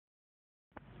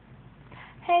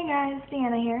Hey guys,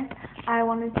 Deanna here. I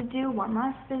wanted to do one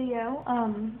last video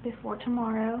before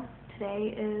tomorrow.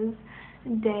 Today is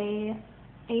day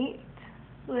 8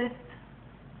 with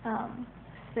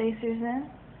Space Susan.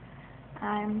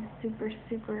 I'm super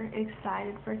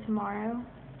excited for tomorrow.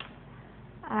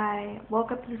 I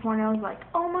woke up this morning, I was like,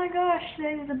 oh my gosh,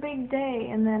 today's a big day,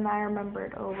 and then I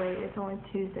remembered, oh wait, it's only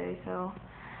Tuesday, so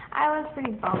I was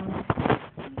pretty bummed.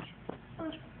 I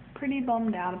was pretty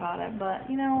bummed out about it, but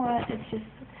you know what, it's just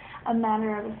a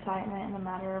matter of excitement and a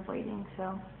matter of waiting,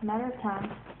 so a matter of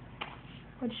time,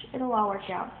 which it'll all work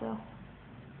out, so,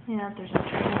 you know, there's no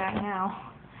turning back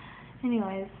now.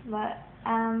 Anyways, but,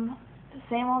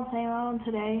 same old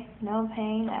today, no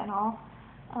pain at all,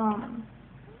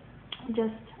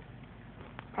 just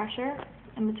pressure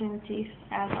in between the teeth,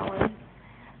 as always.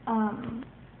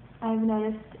 I've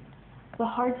noticed the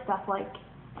hard stuff, like,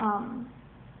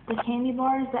 the candy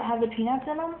bars that have the peanuts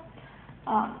in them,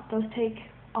 those take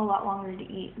a lot longer to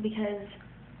eat because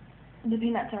the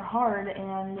peanuts are hard,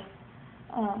 and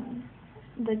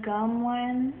the gum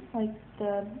one, like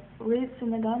the roots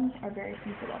in the gums, are very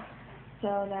sensitive.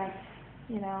 So that's,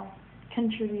 you know,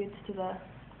 contributes to the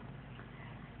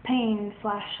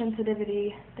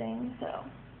pain/sensitivity thing. So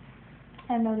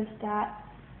I noticed that.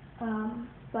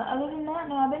 But other than that,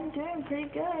 no, I've been doing pretty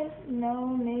good. No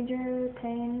major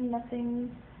pain,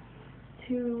 nothing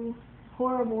too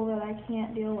horrible that I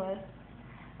can't deal with.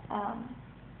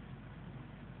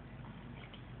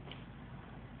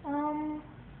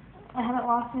 I haven't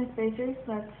lost my spacers.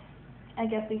 That's, I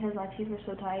guess, because my teeth are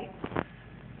so tight.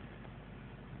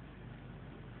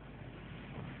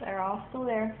 They're all still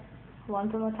there.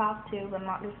 One's on the top too, but I'm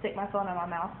not going to stick my phone in my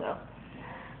mouth, so.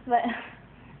 But,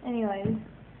 anyways,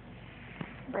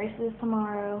 braces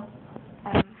tomorrow.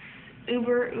 I'm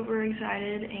uber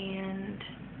excited, and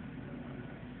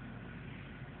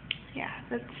yeah,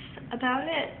 that's about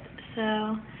it. So,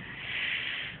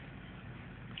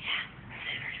 yeah,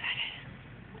 super excited.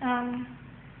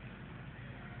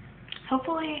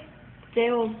 Hopefully the day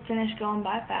will finish going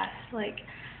by fast. Like,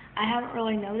 I haven't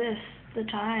really noticed the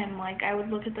time. Like, I would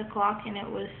look at the clock and it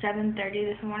was 7:30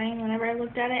 this morning whenever I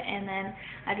looked at it, and then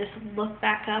I just looked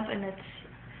back up and it's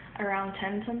around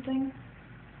 10 something.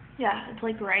 Yeah, it's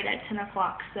like right at 10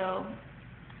 o'clock, so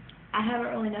I haven't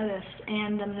really noticed,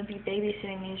 and I'm going to be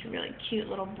babysitting these really cute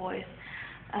little boys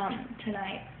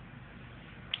tonight,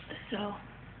 so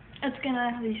it's going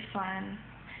to be fun,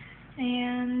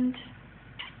 and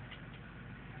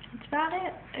that's about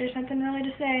it. There's nothing really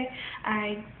to say.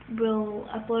 I will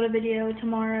upload a video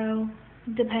tomorrow,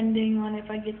 depending on if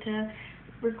I get to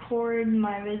record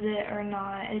my visit or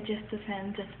not. It just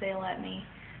depends if they let me.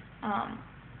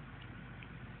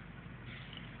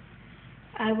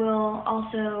 I will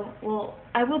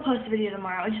post a video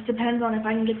tomorrow. It just depends on if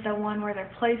I can get the one where they're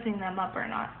placing them up or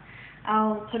not.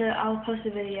 I'll post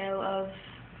a video of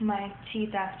my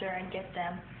teeth after I get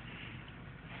them.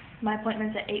 My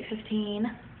appointment's at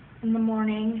 8:15 in the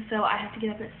morning, so I have to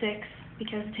get up at 6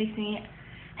 because it takes me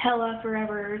hella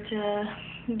forever to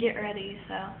get ready,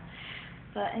 so.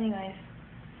 But anyways,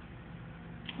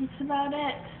 that's about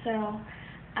it. So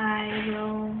I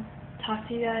will talk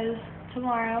to you guys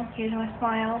tomorrow. Here's my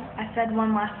smile. I said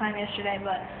one last time yesterday,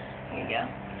 but here you go.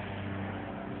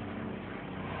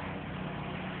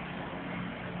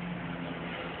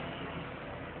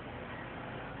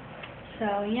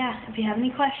 So yeah, if you have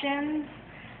any questions,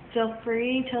 feel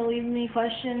free to leave me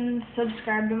questions.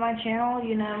 Subscribe to my channel.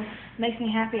 You know, it makes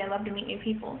me happy. I love to meet new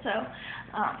people. So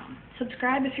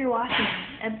subscribe if you're watching.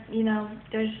 You know,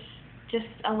 there's just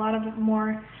a lot of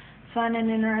more fun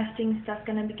and interesting stuff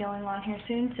going to be going on here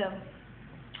soon. So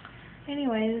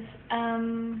anyways,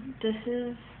 this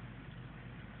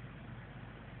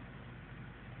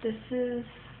is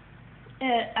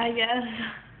it, I guess.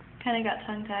 Kind of got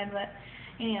tongue-tied, but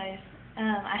anyways,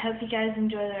 I hope you guys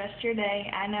enjoy the rest of your day.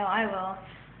 I know I will,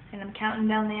 and I'm counting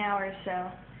down the hours,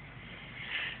 so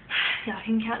y'all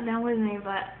can count down with me,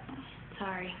 but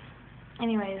sorry.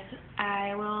 Anyways,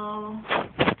 I will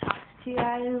talk to you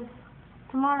guys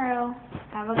tomorrow.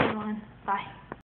 Have a good one. Bye.